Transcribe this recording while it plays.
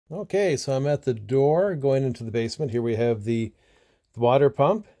Okay, so I'm at the door going into the basement. Here we have the water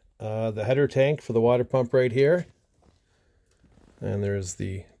pump, the header tank for the water pump right here. And there's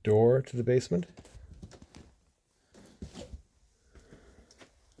the door to the basement.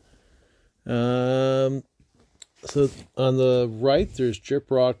 So on the right, there's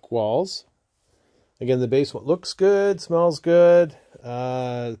drip rock walls. Again, the basement looks good, smells good.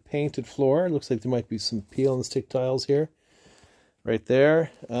 Painted floor. Looks like there might be some peel and stick tiles here. Right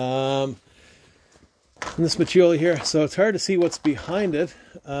there. And this material here, so it's hard to see what's behind it.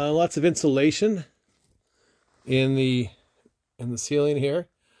 Lots of insulation in the ceiling here.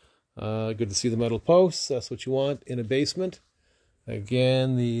 Good to see the metal posts. That's what you want in a basement.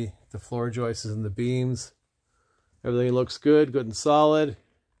 Again, the floor joists and the beams. Everything looks good and solid.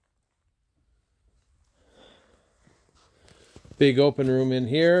 Big open room in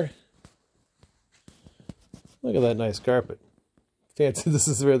here. Look at that nice carpet. Fancy. This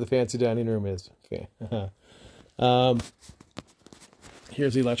is where the fancy dining room is. Okay.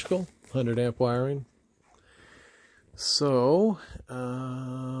 Here's the electrical, 100 amp wiring. So,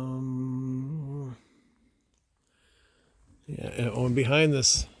 yeah, and behind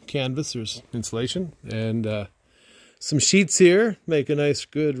this canvas, there's insulation and some sheets here. Make a nice,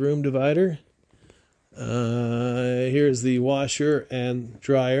 good room divider. Here's the washer and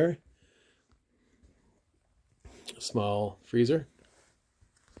dryer. Small freezer.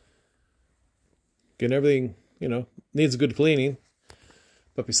 Again, everything, needs a good cleaning.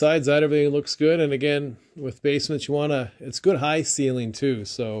 But besides that, everything looks good. And again, with basements, it's good high ceiling too.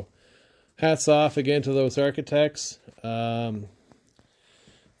 So hats off again to those architects. This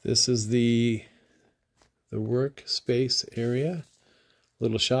is the workspace area.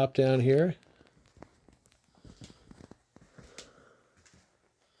 Little shop down here.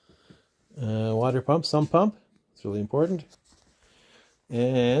 Water pump, sump pump. It's really important.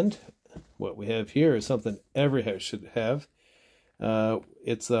 And what we have here is something every house should have.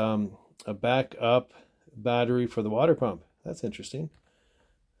 It's a backup battery for the water pump. That's interesting.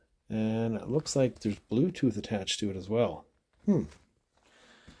 And it looks like there's Bluetooth attached to it as well.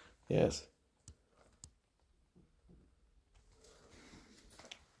 Yes.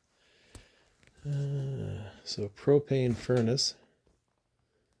 So propane furnace.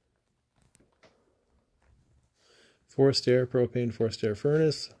 Forced air, propane forced air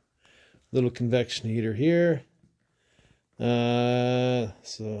furnace. Little convection heater here.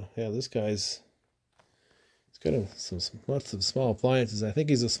 So yeah, this guy's got lots of small appliances. I think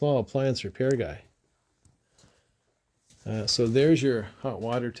he's a small appliance repair guy. So there's your hot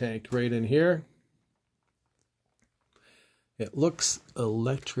water tank right in here. It looks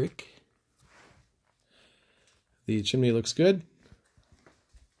electric. The chimney looks good.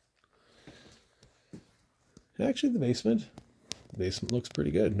 Actually, the basement looks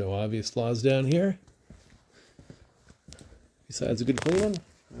pretty good. No obvious flaws down here. Besides a good cleaning.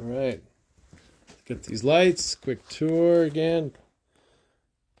 All right. Get these lights. Quick tour again.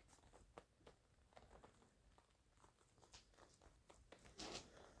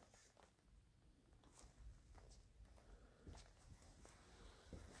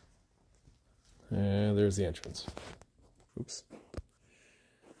 And there's the entrance. Oops.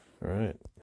 All right.